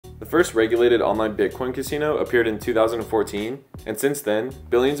first regulated online Bitcoin casino appeared in 2014, and since then,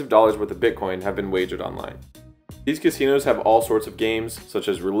 billions of dollars worth of Bitcoin have been wagered online. These casinos have all sorts of games, such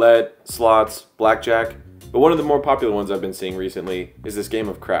as roulette, slots, blackjack, but one of the more popular ones I've been seeing recently is this game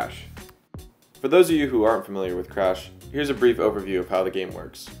of Crash. For those of you who aren't familiar with Crash, here's a brief overview of how the game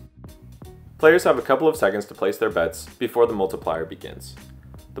works. Players have a couple of seconds to place their bets before the multiplier begins.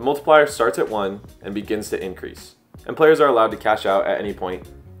 The multiplier starts at 1 and begins to increase, and players are allowed to cash out at any point,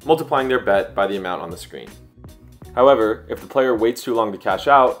 multiplying their bet by the amount on the screen. However, if the player waits too long to cash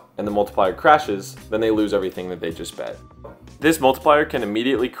out and the multiplier crashes, then they lose everything that they just bet. This multiplier can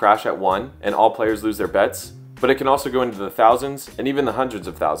immediately crash at 1 and all players lose their bets, but it can also go into the thousands and even the hundreds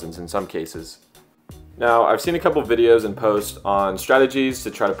of thousands in some cases. Now, I've seen a couple videos and posts on strategies to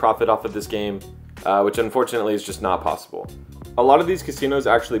try to profit off of this game, which unfortunately is just not possible. A lot of these casinos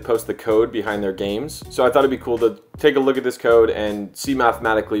actually post the code behind their games, so I thought it'd be cool to take a look at this code and see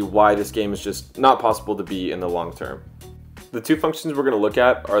mathematically why this game is just not possible to beat in the long term. The two functions we're going to look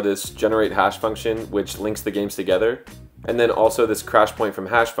at are this generate hash function, which links the games together, and then also this crash point from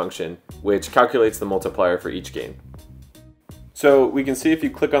hash function, which calculates the multiplier for each game. So we can see if you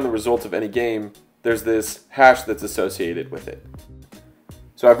click on the result of any game, there's this hash that's associated with it.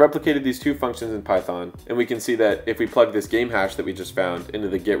 So I've replicated these two functions in Python, and we can see that if we plug this game hash that we just found into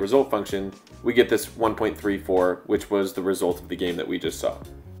the getResult function, we get this 1.34, which was the result of the game that we just saw.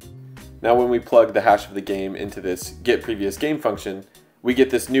 Now when we plug the hash of the game into this getPreviousGame function, we get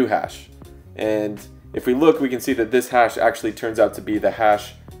this new hash. And if we look, we can see that this hash actually turns out to be the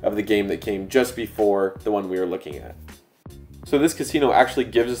hash of the game that came just before the one we were looking at. So this casino actually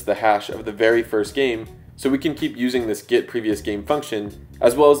gives us the hash of the very first game, so we can keep using this getPreviousGame function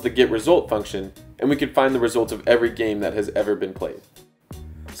as well as the getResult function, and we can find the results of every game that has ever been played.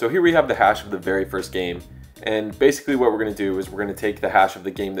 So here we have the hash of the very first game, and basically what we're going to do is we're going to take the hash of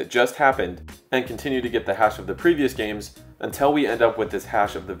the game that just happened and continue to get the hash of the previous games until we end up with this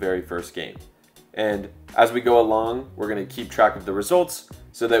hash of the very first game. And as we go along, we're going to keep track of the results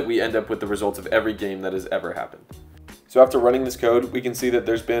so that we end up with the results of every game that has ever happened. So after running this code, we can see that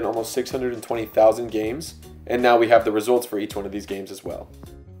there's been almost 620,000 games, and now we have the results for each one of these games as well.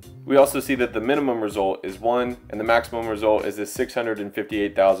 We also see that the minimum result is 1, and the maximum result is this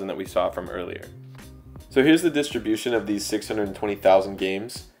 658,000 that we saw from earlier. So here's the distribution of these 620,000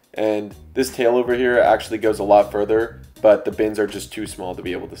 games, and this tail over here actually goes a lot further, but the bins are just too small to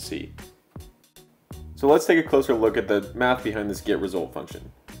be able to see. So let's take a closer look at the math behind this getResult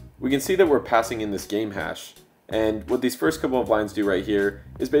function. We can see that we're passing in this game hash, and what these first couple of lines do right here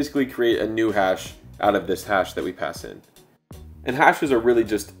is basically create a new hash out of this hash that we pass in. And hashes are really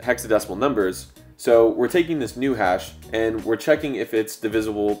just hexadecimal numbers, so we're taking this new hash and we're checking if it's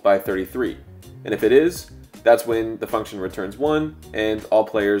divisible by 33. And if it is, that's when the function returns 1 and all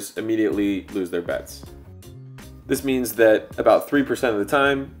players immediately lose their bets. This means that about 3% of the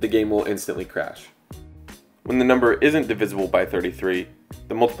time, the game will instantly crash. When the number isn't divisible by 33,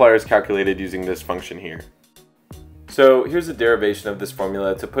 the multiplier is calculated using this function here. So here's a derivation of this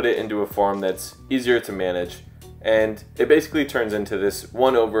formula to put it into a form that's easier to manage, and it basically turns into this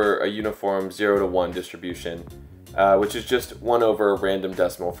 1 over a uniform 0 to 1 distribution, which is just 1 over a random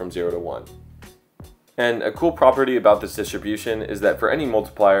decimal from 0 to 1. And a cool property about this distribution is that for any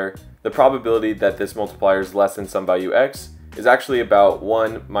multiplier, the probability that this multiplier is less than some value x is actually about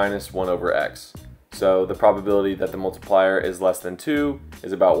 1 minus 1 over x. So the probability that the multiplier is less than 2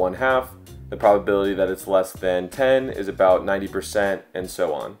 is about 1/2. The probability that it's less than 10 is about 90%, and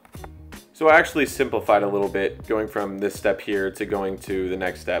so on. So I actually simplified a little bit, going from this step here to going to the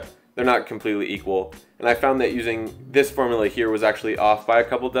next step. They're not completely equal, and I found that using this formula here was actually off by a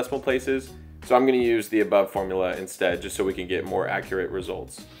couple decimal places, so I'm going to use the above formula instead, just so we can get more accurate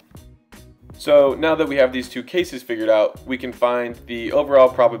results. So now that we have these two cases figured out, we can find the overall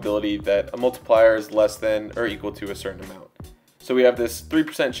probability that a multiplier is less than or equal to a certain amount. So we have this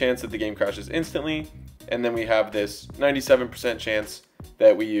 3% chance that the game crashes instantly, and then we have this 97% chance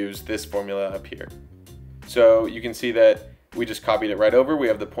that we use this formula up here. So you can see that we just copied it right over. We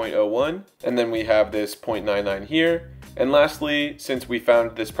have the 0.01, and then we have this 0.99 here. And lastly, since we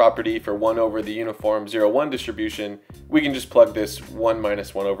found this property for 1 over the uniform 0-1 distribution, we can just plug this 1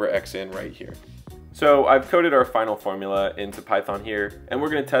 minus 1 over x in right here. So I've coded our final formula into Python here, and we're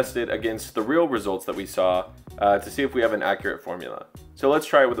going to test it against the real results that we saw to see if we have an accurate formula. So let's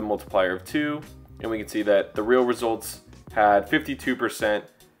try it with a multiplier of 2, and we can see that the real results had 52%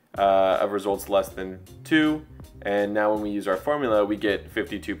 of results less than 2, and now when we use our formula, we get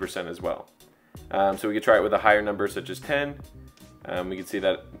 52% as well. So we could try it with a higher number such as 10, We can see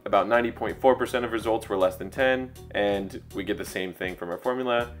that about 90.4% of results were less than 10, and we get the same thing from our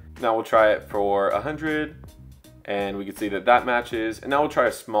formula. Now we'll try it for 100, and we can see that that matches. And now we'll try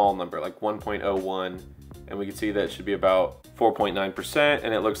a small number, like 1.01, and we can see that it should be about 4.9%,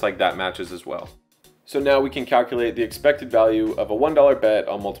 and it looks like that matches as well. So now we can calculate the expected value of a $1 bet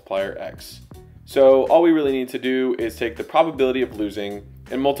on multiplier X. So all we really need to do is take the probability of losing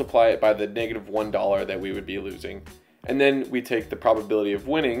and multiply it by the negative $1 that we would be losing. And then we take the probability of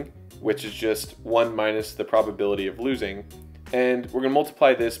winning, which is just 1 minus the probability of losing, and we're going to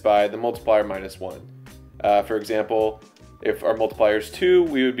multiply this by the multiplier minus 1. For example, if our multiplier is 2,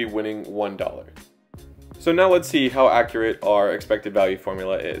 we would be winning $1. So now let's see how accurate our expected value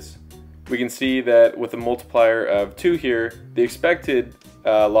formula is. We can see that with a multiplier of 2 here, the expected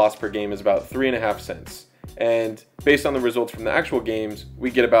loss per game is about 3.5 cents. And based on the results from the actual games,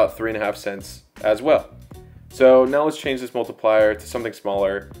 we get about 3.5 cents as well. So now let's change this multiplier to something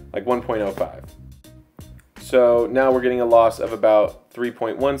smaller, like 1.05. So now we're getting a loss of about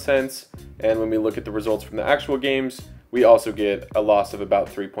 3.1 cents. And when we look at the results from the actual games, we also get a loss of about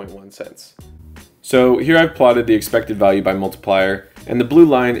 3.1 cents. So here I've plotted the expected value by multiplier, and the blue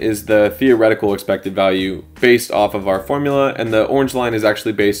line is the theoretical expected value based off of our formula, and the orange line is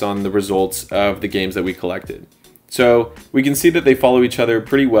actually based on the results of the games that we collected. So we can see that they follow each other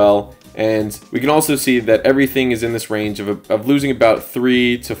pretty well, and we can also see that everything is in this range of losing about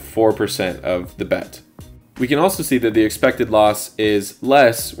 3 to 4% of the bet. We can also see that the expected loss is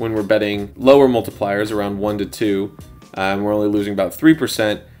less when we're betting lower multipliers around 1 to 2. We're only losing about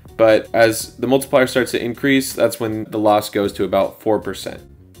 3%. But as the multiplier starts to increase, that's when the loss goes to about 4%.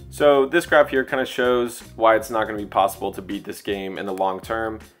 So this graph here kind of shows why it's not going to be possible to beat this game in the long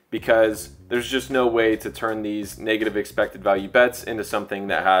term, because there's just no way to turn these negative expected value bets into something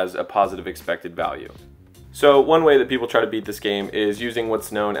that has a positive expected value. So one way that people try to beat this game is using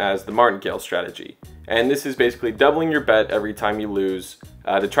what's known as the martingale strategy. And this is basically doubling your bet every time you lose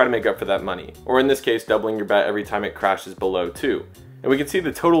to try to make up for that money. Or in this case, doubling your bet every time it crashes below 2. And we can see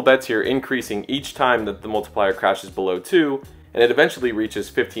the total bets here increasing each time that the multiplier crashes below 2, and it eventually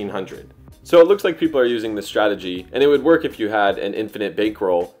reaches 1,500. So it looks like people are using this strategy, and it would work if you had an infinite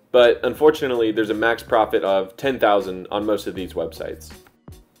bankroll, but unfortunately there's a max profit of 10,000 on most of these websites.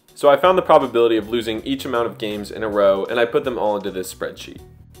 So I found the probability of losing each amount of games in a row, and I put them all into this spreadsheet.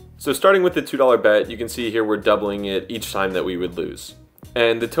 So starting with the $2 bet, you can see here we're doubling it each time that we would lose.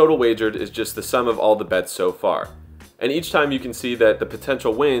 And the total wagered is just the sum of all the bets so far. And each time you can see that the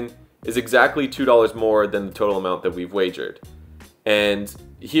potential win is exactly $2 more than the total amount that we've wagered. And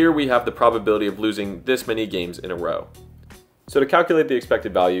here we have the probability of losing this many games in a row. So to calculate the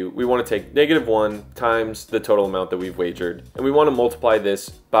expected value, we want to take -1 times the total amount that we've wagered, and we want to multiply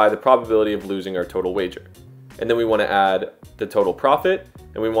this by the probability of losing our total wager. And then we want to add the total profit,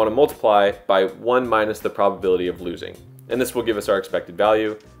 and we want to multiply by 1 minus the probability of losing. And this will give us our expected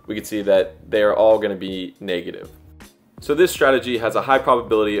value. We can see that they are all going to be negative. So this strategy has a high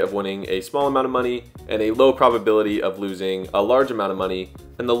probability of winning a small amount of money and a low probability of losing a large amount of money,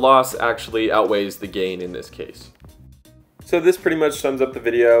 and the loss actually outweighs the gain in this case. So this pretty much sums up the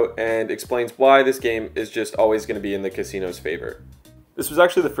video and explains why this game is just always going to be in the casino's favor. This was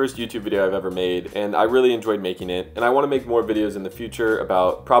actually the first YouTube video I've ever made, and I really enjoyed making it, and I want to make more videos in the future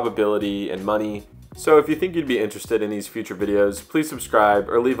about probability and money. So if you think you'd be interested in these future videos, please subscribe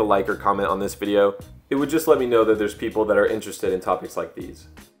or leave a like or comment on this video. It would just let me know that there's people that are interested in topics like these.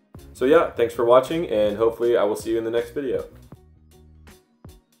 So yeah, thanks for watching, and hopefully I will see you in the next video.